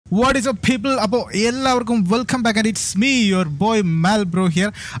What is up, people? അപ്പോൾ എല്ലാവർക്കും welcome back and it's me your boy മാൽബ്രോ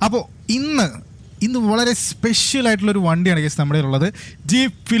here. അപ്പോൾ ഇന്ന് വളരെ സ്പെഷ്യൽ ആയിട്ടുള്ളൊരു വണ്ടിയാണ് ഗൈസ് നമ്മുടെ ഉള്ളത്.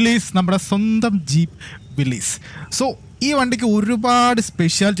 ജീപ്പ് വില്ലീസ്, നമ്മുടെ സ്വന്തം ജീപ്പ് വില്ലീസ്. സോ ഈ വണ്ടിക്ക് ഒരുപാട്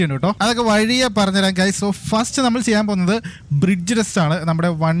സ്പെഷ്യാലിറ്റി ഉണ്ട് കേട്ടോ. അതൊക്കെ വഴിയെ പറഞ്ഞുതരാം ഗൈസ്. സോ ഫസ്റ്റ് നമ്മൾ ചെയ്യാൻ പോകുന്നത് ബ്രിഡ്ജ് ടെസ്റ്റ് ആണ്. നമ്മുടെ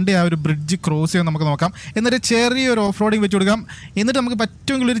വണ്ടി ആ ഒരു ബ്രിഡ്ജ് ക്രോസ് ചെയ്യാൻ നമുക്ക് നോക്കാം. എന്നിട്ട് ചെറിയൊരു ഓഫ് റോഡിങ് വെച്ച് കൊടുക്കാം. എന്നിട്ട് നമുക്ക്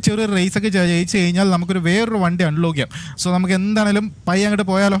പറ്റുമെങ്കിൽ ഒരു ചെറിയ റേസൊക്കെ ജയിച്ച് കഴിഞ്ഞാൽ നമുക്കൊരു വേറൊരു വണ്ടി അൺലോക്ക് ചെയ്യാം. സോ നമുക്ക് എന്താണേലും പയ്യെ അങ്ങോട്ട്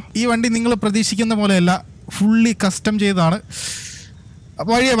പോയാലോ. ഈ വണ്ടി നിങ്ങൾ പ്രതീക്ഷിക്കുന്ന പോലെയല്ല, ഫുള്ളി കസ്റ്റം ചെയ്തതാണ്.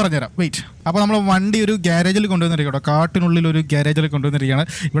 വഴിയെ പറഞ്ഞുതരാം, വെയിറ്റ്. അപ്പോൾ നമ്മൾ വണ്ടി ഒരു ഗ്യാരേജിൽ കൊണ്ടുവന്നിരിക്കും കേട്ടോ. കാട്ടിനുള്ളിൽ ഒരു ഗ്യാരേജിൽ കൊണ്ടുവന്നിരിക്കുകയാണ്.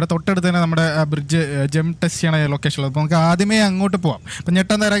 ഇവിടെ തൊട്ടടുത്ത് തന്നെ നമ്മുടെ ബ്രിഡ്ജ് ജം ടെസ്റ്റ് ചെയ്യണ ലൊക്കേഷനിൽ. അപ്പോൾ നമുക്ക് ആദ്യമേ അങ്ങോട്ട് പോവാം. അപ്പം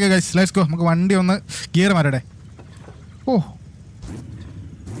ഞെട്ടാൻ തരാം ഗൈസ്, ലെറ്റ്സ് ഗോ. നമുക്ക് വണ്ടി ഒന്ന് ഗിയർ മാറട്ടെ. ഓ,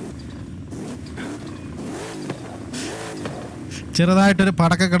 ചെറുതായിട്ടൊരു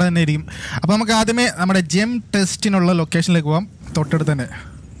പടക്കക്കട തന്നെ ആയിരിക്കും. അപ്പോൾ നമുക്ക് ആദ്യമേ നമ്മുടെ ജം ടെസ്റ്റിനുള്ള ലൊക്കേഷനിലേക്ക് പോവാം. തൊട്ടടുത്ത് തന്നെ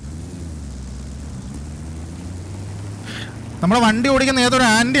നമ്മുടെ വണ്ടി ഓടിക്കുന്ന ഏതൊരു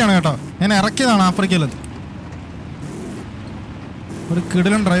ആൻറ്റിയാണ് കേട്ടോ. ഞാൻ ഇറക്കിയതാണ് ആഫ്രിക്കയിൽ. ഒരു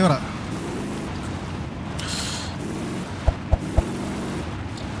കിടിലൻ ഡ്രൈവറാ.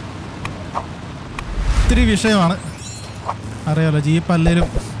 ഇത്തിരി വിഷയമാണ്, അറിയാലോ, ജീപ്പ് അല്ലേലും.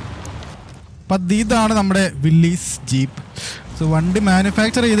 അപ്പം ഇതാണ് നമ്മുടെ വില്ലീസ് ജീപ്പ്. സോ വണ്ടി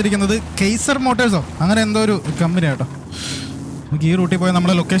മാനുഫാക്ചർ ചെയ്തിരിക്കുന്നത് കെയ്സർ മോട്ടേഴ്സോ അങ്ങനെ എന്തോ ഒരു കമ്പനിയാണ് കേട്ടോ. നമുക്ക് ഈ റൂട്ടിൽ പോയി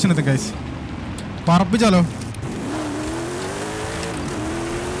നമ്മുടെ ലൊക്കേഷൻ എത്തി ഗൈസ്. പറപ്പിച്ചാലോ.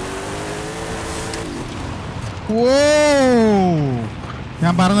 ഓ,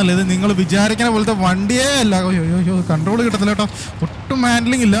 ഞാൻ പറഞ്ഞല്ലോ, ഇത് നിങ്ങൾ വിചാരിക്കുന്ന പോലത്തെ വണ്ടിയേ അല്ല. അയ്യോ, കൺട്രോൾ കിട്ടത്തില്ല കേട്ടോ. ഒട്ടും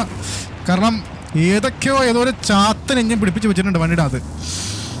ഹാൻഡ്ലിങ് ഇല്ല. കാരണം ഏതൊക്കെയോ ഏതോ ഒരു ചാത്തൻ എഞ്ചിൻ പിടിപ്പിച്ച് വെച്ചിട്ടുണ്ട് വണ്ടിയുടെ അത്.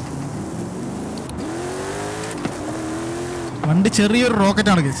 വണ്ടി ചെറിയൊരു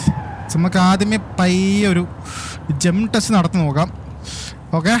റോക്കറ്റാണ് ഗൈസ്. നമുക്ക് ആദ്യമേ പയ്യെ ഒരു ജം ടെസ്റ്റ് നടത്തി നോക്കാം.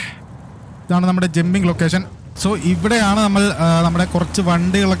 ഓക്കെ, ഇതാണ് നമ്മുടെ ജമ്പിങ് ലൊക്കേഷൻ. സോ ഇവിടെയാണ് നമ്മൾ നമ്മുടെ കുറച്ച്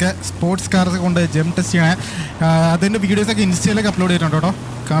വണ്ടികളൊക്കെ സ്പോർട്സ് കാർസ് കൊണ്ട് ജം ടെസ്റ്റ് ചെയ്യണേ. അതിൻ്റെ വീഡിയോസൊക്കെ ഇൻസ്റ്റയിലേക്ക് അപ്ലോഡ് ചെയ്തിട്ടുണ്ട് കേട്ടോ.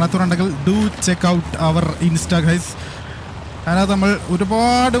 കാണാത്തവരുണ്ടെങ്കിൽ do check out our insta guys. അതിനകത്ത് നമ്മൾ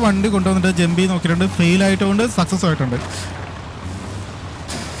ഒരുപാട് വണ്ടി കൊണ്ടുവന്നിട്ട് ജമ്പ് ചെയ്ത് നോക്കിയിട്ടുണ്ട്. ഫെയിൽ ആയിട്ടുണ്ട്, സക്സസ് ആയിട്ടുണ്ട്.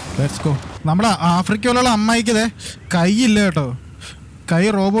 Let's go. നമ്മുടെ ആഫ്രിക്കയിലുള്ള അമ്മായിക്കതേ കൈയില്ല കേട്ടോ. കൈ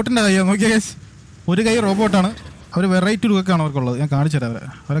റോബോട്ടിൻ്റെ കൈയാണ്. നോക്കിയാൽ ഗൈസ്, ഒരു കൈ റോബോട്ടാണ്. അവർ വെറൈറ്റി ലുക്കാണ് അവർക്കുള്ളത്. ഞാൻ കാണിച്ചു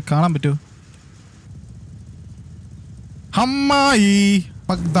തരാം. അവരെ കാണാൻ പറ്റുമോ? അമ്മായി.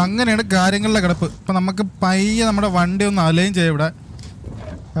 അപ്പം ഇതങ്ങനെയാണ് കാര്യങ്ങളുടെ കിടപ്പ്. ഇപ്പം നമുക്ക് പയ്യെ നമ്മുടെ വണ്ടി ഒന്ന് അലൈൻ ചെയ്യാം. ഇവിടെ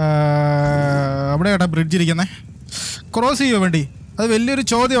അവിടെ കേട്ടോ ബ്രിഡ്ജ് ഇരിക്കുന്നത്. ക്രോസ് ചെയ്യുമോ വണ്ടി? അത് വലിയൊരു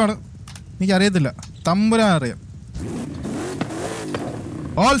ചോദ്യമാണ്. എനിക്കറിയത്തില്ല, തമ്പുരാൻ അറിയാം.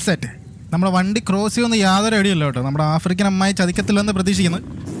 All set. നമ്മുടെ വണ്ടി ക്രോസ് ചെയ്യുമെന്ന് യാതൊരു ഐഡിയയില്ല കേട്ടോ. നമ്മുടെ ആഫ്രിക്കൻ അമ്മായി ചതിക്കത്തില്ലെന്ന് പ്രതീക്ഷിക്കുന്നു.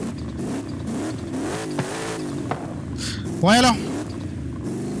 പോയാലോ.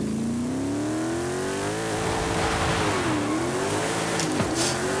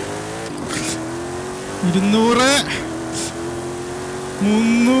 ഇരുന്നൂറ്,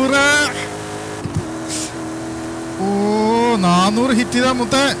 300. ഓ, 400 ഹിറ്റ് ചെയ്താൽ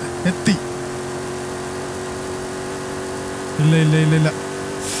മുത്തേ എത്തി. ഇല്ല.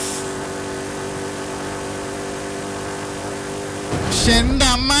 എന്റെ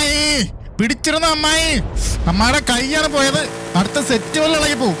അമ്മായി പിടിച്ചിരുന്ന അമ്മായിയുടെ കൈയാണ് പോയത്. അടുത്ത സെറ്റ് പോലെ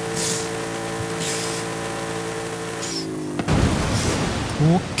ഇളകി പോവും.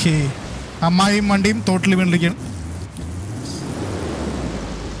 ഓക്കെ, അമ്മായിയും വണ്ടിയും ടോട്ടലി വീണിരിക്കുകയാണ്.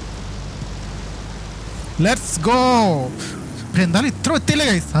 Let's go. എന്തായാലും ഇത്ര എത്തിയില്ല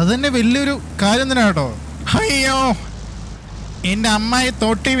ഗൈസ്, അത് തന്നെ വലിയൊരു കാര്യം തന്നെ കേട്ടോ. അയ്യോ, എൻ്റെ അമ്മായി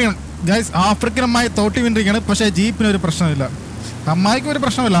തോട്ടി വീണു ഗൈസ്. ആഫ്രിക്കൻ അമ്മായി തോട്ടി വീണിരിക്കുകയാണ്. പക്ഷേ ജീപ്പിനൊരു പ്രശ്നമില്ല, അമ്മായിക്കും ഒരു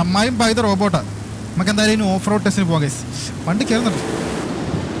പ്രശ്നമില്ല. അമ്മായിയും പൈത റോബോട്ടാണ്. നമുക്ക് എന്തായാലും ഇനി ഓഫ് റോഡ് ടെസ്റ്റിന് പോകാം ഗൈസ്. വണ്ടി കയറുന്നുണ്ട്.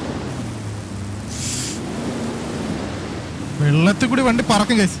 വെള്ളത്തിൽ കൂടി വണ്ടി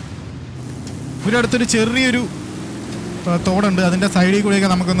പറക്കും ഗൈസ്. ഇവിടെ അടുത്തൊരു ചെറിയൊരു തോടുണ്ട്. അതിൻ്റെ സൈഡിൽ കൂടിയൊക്കെ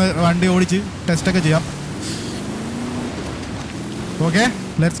നമുക്കൊന്ന് വണ്ടി ഓടിച്ച് ടെസ്റ്റൊക്കെ ചെയ്യാം. Okay,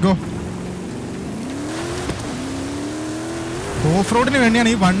 let's go. ഓഫ് റോഡിന് വേണ്ടിയാണ്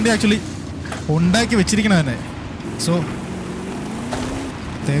ഈ വണ്ടി ആക്ച്വലി ഉണ്ടാക്കി വെച്ചിരിക്കണത് തന്നെ. സോ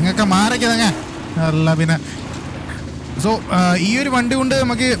തേങ്ങൊക്കെ മാറയ്ക്കതങ്ങ അല്ല പിന്നെ. സോ ഈ ഒരു വണ്ടി കൊണ്ട്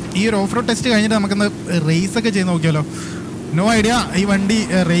നമുക്ക് ഈ ഒരു ഓഫ് റോഡ് ടെസ്റ്റ് കഴിഞ്ഞിട്ട് നമുക്കൊന്ന് റേസൊക്കെ ചെയ്ത് നോക്കിയാലോ. നോ ഐഡിയ ഈ വണ്ടി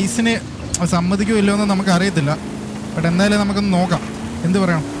റേസിന് സമ്മതിക്കുമല്ലോ എന്ന് നമുക്ക് അറിയത്തില്ല. ബട്ട് എന്തായാലും നമുക്കൊന്ന് നോക്കാം. എന്ത്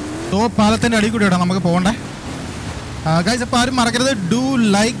പറയണം. സോ പാലത്തിൻ്റെ അടിയിൽ കൂടി ഇടാം നമുക്ക് പോകണ്ടേ ഗൈസ്. അപ്പോൾ ആരും മറക്കരുത്, ഡു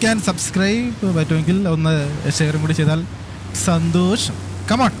ലൈക്ക് ആൻഡ് സബ്സ്ക്രൈബ്. പറ്റുമെങ്കിൽ ഒന്ന് ഷെയറും കൂടി ചെയ്താൽ സന്തോഷം.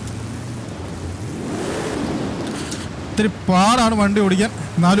 കമോൺ. ഇത്തിരി പാടാണ് വണ്ടി ഓടിക്കാൻ,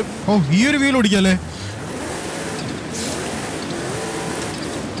 എന്നാലും. ഓ, ഈ ഒരു വീൽ ഓടിക്കാം അല്ലേ.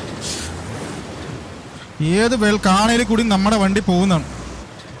 ഏത് കാണയിൽ കൂടി നമ്മുടെ വണ്ടി പോകുന്നതാണ്.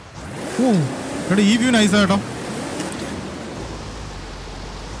 ഓ എടാ ഈ വ്യൂ നൈസാ കേട്ടോ.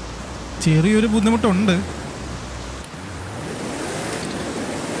 ചെറിയൊരു ബുദ്ധിമുട്ടുണ്ട്.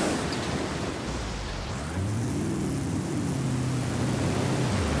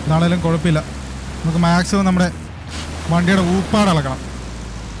 നാളെയും കുഴപ്പമില്ല. നമുക്ക് മാക്സിമം നമ്മുടെ വണ്ടിയുടെ ഊപ്പാട് അളക്കണം.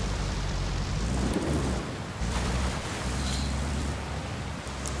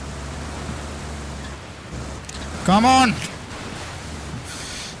 കമോൺ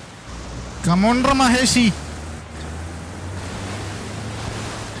കമോൺട്ര മഹേഷി.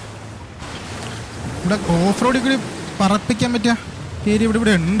 ഇവിടെ ഓഫ് റോഡിൽ കൂടി പറപ്പിക്കാൻ പറ്റിയ ഏരിയ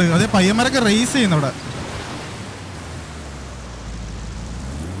ഇവിടെ ഉണ്ട്. അതേ പയ്യന്മാരൊക്കെ റേസ് ചെയ്യുന്നു.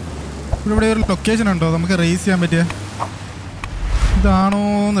 ഇവിടെ ഒരു ലൊക്കേഷൻ ഉണ്ടോ നമുക്ക് റേസ് ചെയ്യാൻ പറ്റിയ? ഇതാണോ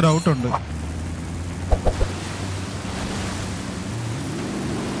എന്ന് ഡൗട്ടുണ്ട്.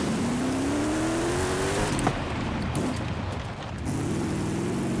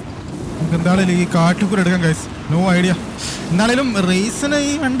 നമുക്ക് എന്തായാലും ഈ കാട്ടുകൂടെ എടുക്കാം ഗൈസ്. No idea. എന്നാണേലും റേസിന്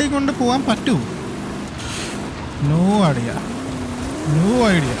ഈ വണ്ടി കൊണ്ട് പോകാൻ പറ്റൂ? No idea.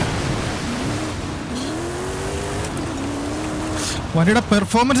 വണ്ടിയുടെ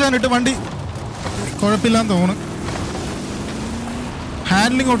പെർഫോമൻസ് കണ്ടിട്ട് വണ്ടി കുഴപ്പമില്ലാന്ന് തോന്നുന്നു.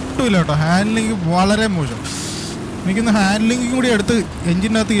 ഹാൻഡ്ലിങ് ഒട്ടുമില്ല കേട്ടോ. ഹാൻഡ്ലിങ് വളരെ മോശം. എനിക്കൊന്ന് ഹാൻഡ്ലിങ് കൂടി എടുത്ത്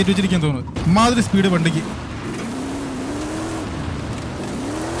എഞ്ചിൻ്റെ അകത്ത് കയറ്റി വെച്ചിരിക്കാൻ തോന്നുന്നു. ഇമാതിരി സ്പീഡ് വണ്ടിക്ക്.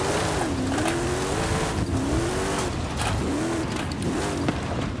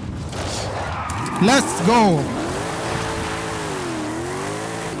 Let's go.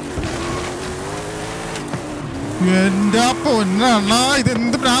 എൻ്റെ പൊന്നാ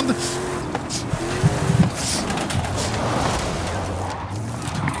ഇതെന്ത് ഭ്രാന്ത്.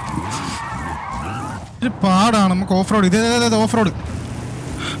 ഒരു പാടാണ് നമുക്ക് ഓഫ് റോഡ്. ഇതേ ഓഫ് റോഡ്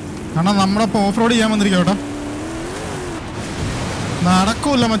കാരണം നമ്മളിപ്പോൾ ഓഫ് റോഡ് ചെയ്യാൻ വന്നിരിക്കാം കേട്ടോ.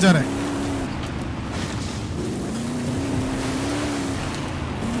 നടക്കൂല്ല മച്ചാനെ.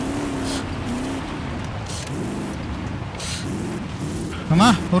 അണ്ണാ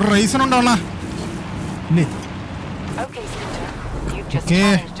ഒരു റേസിനുണ്ടോ അണ്ണാ? ഇല്ലേ?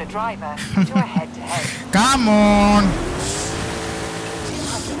 Come on.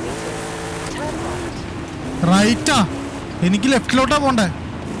 റൈറ്റാ. എനിക്ക് ലെഫ്റ്റിലോട്ടാ പോണ്ടേ.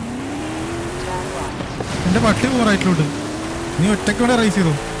 എന്റെ പട്ടി പോ റൈറ്റിലോട്ട്. നീ ഒറ്റയ്ക്ക് വേണേ റേസ്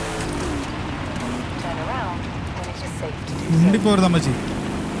ചെയ്തോ. മുണ്ടിപ്പോരുത് അമ്മച്ചി.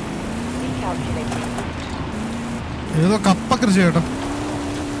 ഏതോ കപ്പ കൃഷി കേട്ടോ.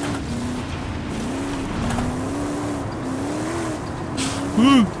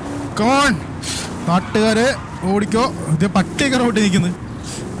 കോൺ നാട്ടുകാരെ ഓടിക്കോ. ഇത് പട്ടിയൊക്കെ റോട്ടി നിൽക്കുന്നത്.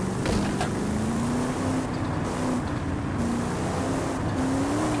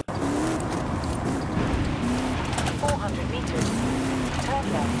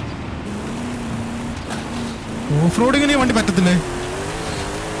 ഓഫ് റോഡിങ്ങിന് വണ്ടി പറ്റത്തില്ലേ?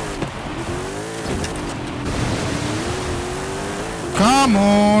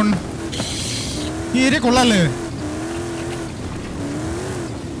 കാമോൺ. ഈ ഏരിയ കൊള്ളാല്ലേ?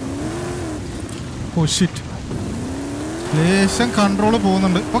 Oh shit. ലേശം കൺട്രോള്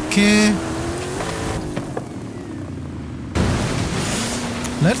പോകുന്നുണ്ട്. Okay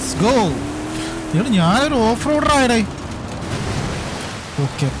let's go. ഇവിടെ ഞാനൊരു ഓഫ് റോഡർ ആയടേ.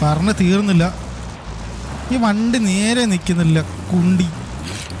 ഓക്കെ പറഞ്ഞ് തീർന്നില്ല. ഈ വണ്ടി നേരെ നിൽക്കുന്നില്ല. കുണ്ടി.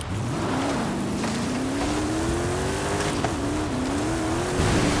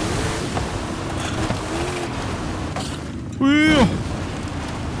 അയ്യോ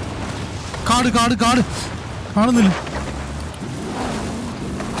കാട് കാട് കാട് കാണുന്നില്ല.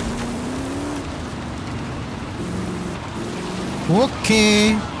 ഓക്കേ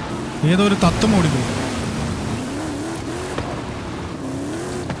ഏതോ ഒരു തത്വം ഓടിക്കും.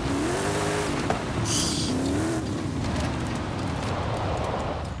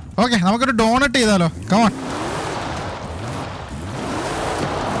 ഓക്കെ നമുക്കൊരു ഡോണറ്റ് ചെയ്താലോ. Come on.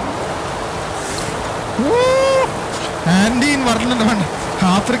 Andy in Wonderland.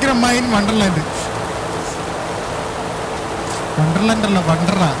 African അമ്മായി ഇൻ വണ്ടർലാൻഡ്. വണ്ടർലാൻഡ് അല്ല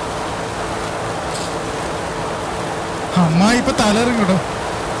വണ്ടറ. അമ്മായി ഇപ്പൊ തലയിറങ്ങി കേട്ടോ.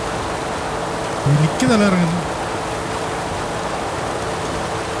 എനിക്ക് തലയിറങ്ങുന്നു.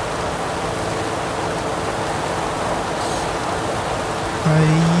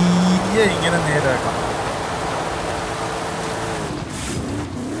 ഇങ്ങനെ നേരാക്കാം.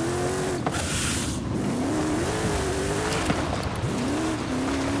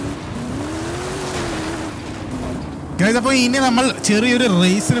 അപ്പോൾ ഇനി നമ്മൾ ചെറിയൊരു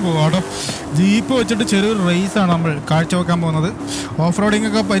റേസിന് പോകാം കേട്ടോ. ജീപ്പ് വെച്ചിട്ട് ചെറിയൊരു റേസാണ് നമ്മൾ കാഴ്ചവെക്കാൻ പോകുന്നത്. ഓഫ് റോഡിംഗ്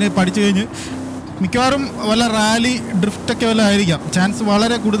ഒക്കെ പഠിച്ചു കഴിഞ്ഞ് മിക്കവാറും വല്ല റാലി ഡ്രിഫ്റ്റൊക്കെ വല്ല ആയിരിക്കാം, ചാൻസ്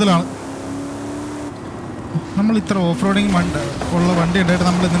വളരെ കൂടുതലാണ്. നമ്മൾ ഇത്ര ഓഫ് റോഡിങ് ഉള്ള വണ്ടി ഉണ്ടായിട്ട്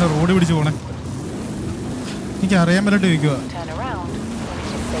നമ്മൾ ഇതിൻ്റെ റോഡ് പിടിച്ച് പോകണേ? എനിക്ക് അറിയാൻ പറ്റിട്ട് ചോദിക്കുക.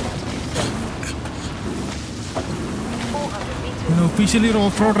 പിന്നെ ഒഫീഷ്യലി ഒരു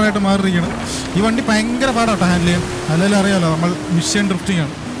ഓഫ് റോഡറായിട്ട് മാറിയിരിക്കണം. ഈ വണ്ടി ഭയങ്കര പാടാട്ടോ ഹാൻഡിൽ ചെയ്യാൻ. അല്ലെങ്കിൽ അറിയാമല്ലോ നമ്മൾ മിഷൻ ഡ്രിഫ്റ്റിംഗ്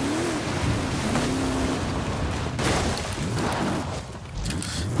ആണ്.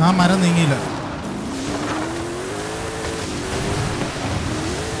 ആ മരം നീങ്ങിയില്ല.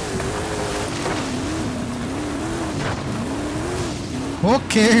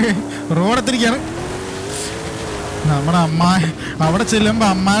 ഓക്കെ, റോഡെത്തിരിക്കുകയാണ്. നമ്മുടെ അമ്മ അവിടെ ചെല്ലുമ്പോൾ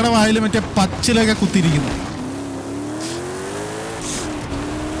അമ്മയുടെ വായിൽ മറ്റേ പച്ചിലൊക്കെ കുത്തിയിരിക്കുന്നു.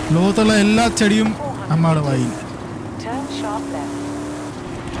 ലോകത്തുള്ള എല്ലാ ചെടിയും അമ്മയുടെ വായിൽ.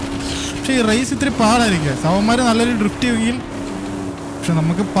 പക്ഷെ ഈ റേസ് ഇത്തിരി പാടായിരിക്കും. സവന്മാർ നല്ലൊരു ഡ്രിഫ്റ്റ് ചെയ്യുമെങ്കിൽ, പക്ഷെ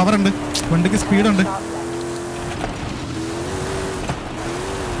നമുക്ക് പവറുണ്ട്, വണ്ടിക്ക് സ്പീഡുണ്ട്.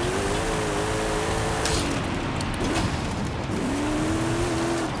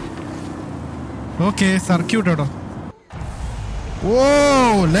 ഓക്കെ, സർക്യൂട്ട് കേട്ടോ. ഓ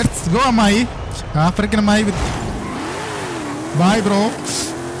ലെറ്റ്സ് ഗോ അമ്മായി. ആഫ്രിക്കൻ അമ്മായി വിത്ത് ബൈ ബ്രോ.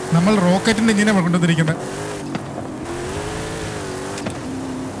 നമ്മൾ റോക്കറ്റിന്റെ ഇങ്ങനെ കൊണ്ടുവന്നിരിക്കുന്നത്.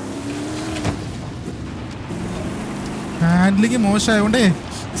 ഹാൻഡ്ലിങ് മോശമായതുകൊണ്ടേ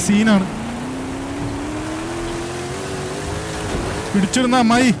സീനാണ്. പിടിച്ചിരുന്ന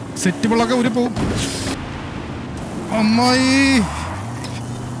അമ്മായി സെറ്റുകളൊക്കെ ഊരി പോവും. അമ്മായി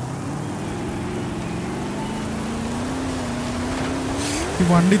ഈ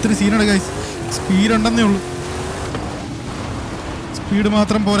വണ്ടി ഇത്തിരി സീനാണ് ഗൈസ്. സ്പീഡ് ഉണ്ടെന്നേ ഉള്ളൂ, സ്പീഡ്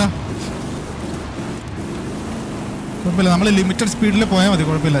മാത്രം പോരാ. കുഴപ്പമില്ല, നമ്മൾ ലിമിറ്റഡ് സ്പീഡിൽ പോയാൽ മതി,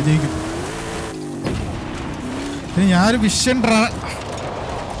 കുഴപ്പമില്ല, ജയിക്കും. പിന്നെ ഞാനൊരു വിഷൻ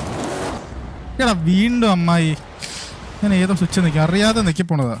എടാ വീണ്ടും അമ്മായി. ഞാൻ ഏതോ സ്വിച്ച് നിൽക്കും അറിയാതെ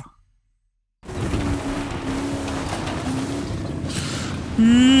നിൽക്കിപ്പോണതാ.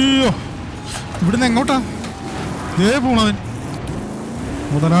 അയ്യോ, ഇവിടുന്ന് എങ്ങോട്ടാ ദേ പോണവൻ?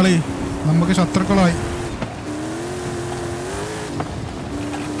 മുതലാളി, നമുക്ക് ശത്രുക്കളായി.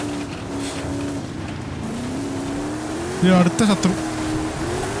 അടുത്ത ശത്രു.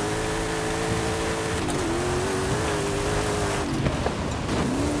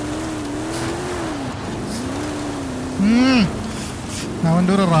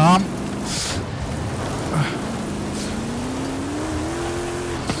 അവൻ്റെ ഒരു റാം.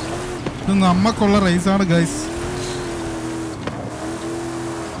 ഇത് നമ്മക്കുള്ള റേസാണ് ഗൈസ്.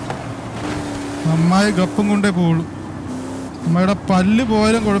 അമ്മായി ഗപ്പും കൊണ്ടേ പോവുള്ളൂ. അമ്മയുടെ പല്ല്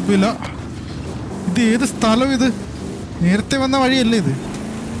പോയാലും കുഴപ്പമില്ല. ഇത് ഏത് സ്ഥലം? ഇത് നേരത്തെ വന്ന വഴിയല്ലേ ഇത്?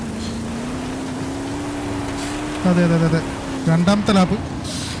 അതെ അതെ അതെ അതെ, രണ്ടാമത്തെ ലാപ്പ്.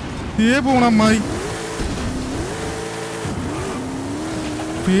 പോണം അമ്മായി.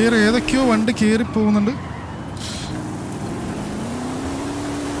 പേര് ഏതൊക്കെയോ വണ്ടി കയറി പോകുന്നുണ്ട്.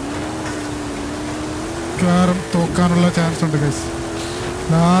 കാരം തോക്കാനുള്ള ചാൻസ് ഉണ്ട് ഗൈസ്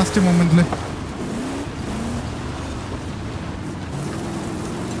ലാസ്റ്റ് മൊമെന്റില്.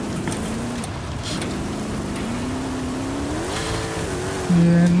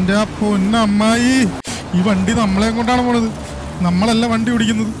 എൻ്റെ പൊന്നമ്മായി, ഈ വണ്ടി നമ്മളെ കൊണ്ടാണ് പോണത്, നമ്മളല്ല വണ്ടി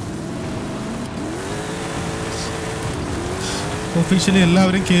ഓടിക്കുന്നത്. ഒഫീഷ്യലി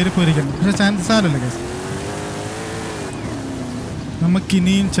എല്ലാവരും കയറി പോയിരിക്കണം, പക്ഷെ ചാൻസ് സാരമില്ല കേസ്,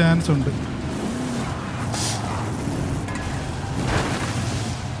 നമുക്കിനിയും ചാൻസ് ഉണ്ട്.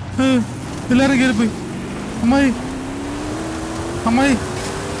 എല്ലാവരും കയറിപ്പോയി. അമ്മായി അമ്മായി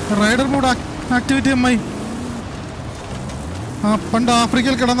റൈഡർ മോഡ് ആക്ടിവിറ്റി അമ്മായി. ആ പണ്ട്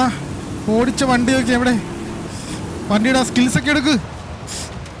ആഫ്രിക്കയിൽ കിടന്ന ഓടിച്ച വണ്ടിയൊക്കെ എവിടെ? വണ്ടിയുടെ ആ സ്കിൽസൊക്കെ എടുക്ക്.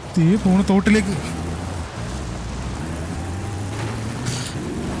 തീ പോണു തോട്ടിലേക്ക്.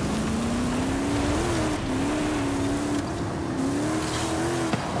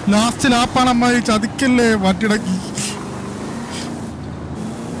 ലാസ്റ്റ് ലാപ്പാണ് അമ്മായി, ചതിക്കല്ലേ വണ്ടിയിടക്കി.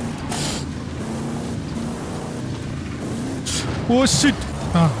 Oh shit.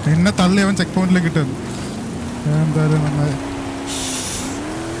 ആ എന്നെ തള്ളി അവൻ ചെക്ക് പോയിന്റിലേക്ക് ഇട്ടത്. എന്തായാലും നന്നായി.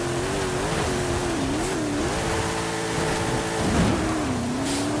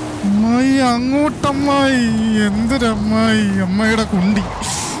 അമ്മായി അങ്ങോട്ടമ്മായി, എന്തൊരമ്മായി, അമ്മയുടെ കുണ്ടി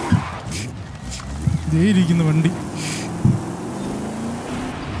ഇരിക്കുന്നു വണ്ടി.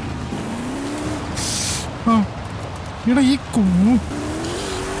 ആ ഇവിടെ ഈ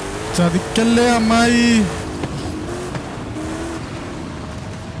ചതിക്കല്ലേ അമ്മായി.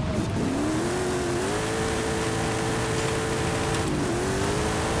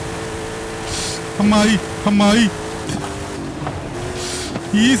 അമ്മായി അമ്മായി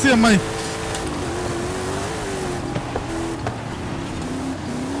ഈസി അമ്മായി.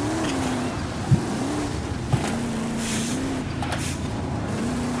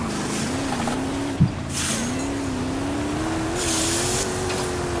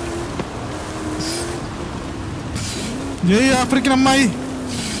 ജയ് ആഫ്രിക്കൻ അമ്മായി,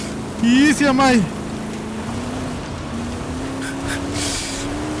 ഈസി അമ്മായി.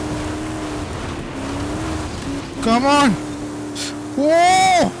 Come on.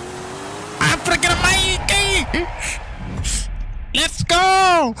 Oh! African അമ്മായി. Let's go.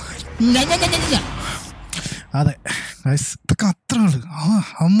 അതെ ഇതൊക്കെ അത്ര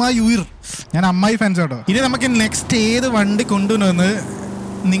അമ്മായി ഉയർ. ഞാൻ അമ്മായി ഫാൻസ് കേട്ടോ. ഇനി നമുക്ക് നെക്സ്റ്റ് ഏത് വണ്ടി കൊണ്ടുവരുമെന്ന്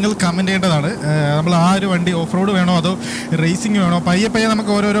നിങ്ങൾ കമൻറ്റ് ചെയ്യേണ്ടതാണ്. നമ്മൾ ആ ഒരു വണ്ടി ഓഫ് റോഡ് വേണോ അതോ റേസിംഗ് വേണോ? പയ്യെ പയ്യെ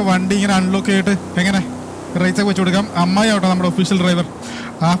നമുക്ക് ഓരോരോ വണ്ടി ഇങ്ങനെ അൺലോക്ക് ചെയ്തിട്ട് എങ്ങനെ റേസൊക്കെ വെച്ച് കൊടുക്കാം. അമ്മായി ആവട്ടോ നമ്മുടെ ഒഫീഷ്യൽ ഡ്രൈവർ.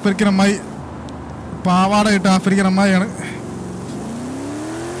 ആഫ്രിക്കൻ അമ്മായി, പാവാട ഇട്ട് ആഫ്രിക്കൻ അമ്മായിയാണ്.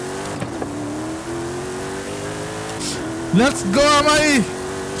 ലെറ്റ്സ് ഗോ അമ്മായി.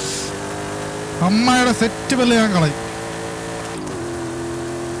 അമ്മായിയുടെ സെറ്റ് ബെല്ല് ഞാൻ കളയും.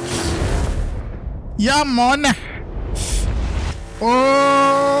 യാ മോനെ. ഓ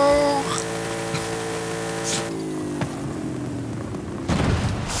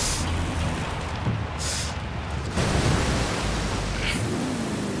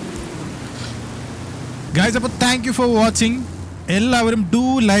ഗൈസ്, അപ്പോൾ താങ്ക് യു ഫോർ വാച്ചിങ്. എല്ലാവരും ഡു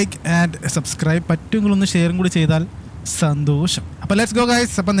ലൈക്ക് ആൻഡ് സബ്സ്ക്രൈബ്. പറ്റുമെങ്കിലൊന്ന് ഷെയറും കൂടി ചെയ്താൽ സന്തോഷം. അപ്പോൾ ലെറ്റ്സ് ഗോ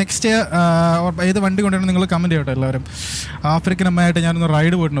ഗൈസ്. അപ്പോൾ നെക്സ്റ്റ് ഏത് വണ്ടി കൊണ്ടുവരണം നിങ്ങൾ കമൻറ്റ് ചെയ്യട്ടോ എല്ലാവരും. ആഫ്രിക്കൻ അമ്മയായിട്ട് ഞാനൊന്ന്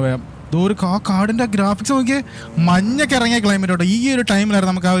റൈഡ് പോയിട്ട് പോയാം. ഒരു ആ കാടിൻ്റെ ഗ്രാഫിക്സ് നോക്കിയേ, മഞ്ഞൊക്കെ ഇറങ്ങിയ ക്ലൈമറ്റ് കേട്ടോ. ഈ ഒരു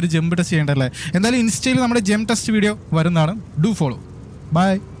ടൈമിലായിരുന്നു നമുക്ക് ആ ഒരു ജമ്പ് ടെസ്റ്റ് ചെയ്യേണ്ടതല്ലേ. എന്തായാലും ഇൻസ്റ്റയിൽ നമ്മുടെ ജെം ടെസ്റ്റ് വീഡിയോ വരുന്നതാണ്. Do follow.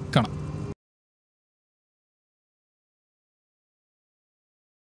 ബൈ.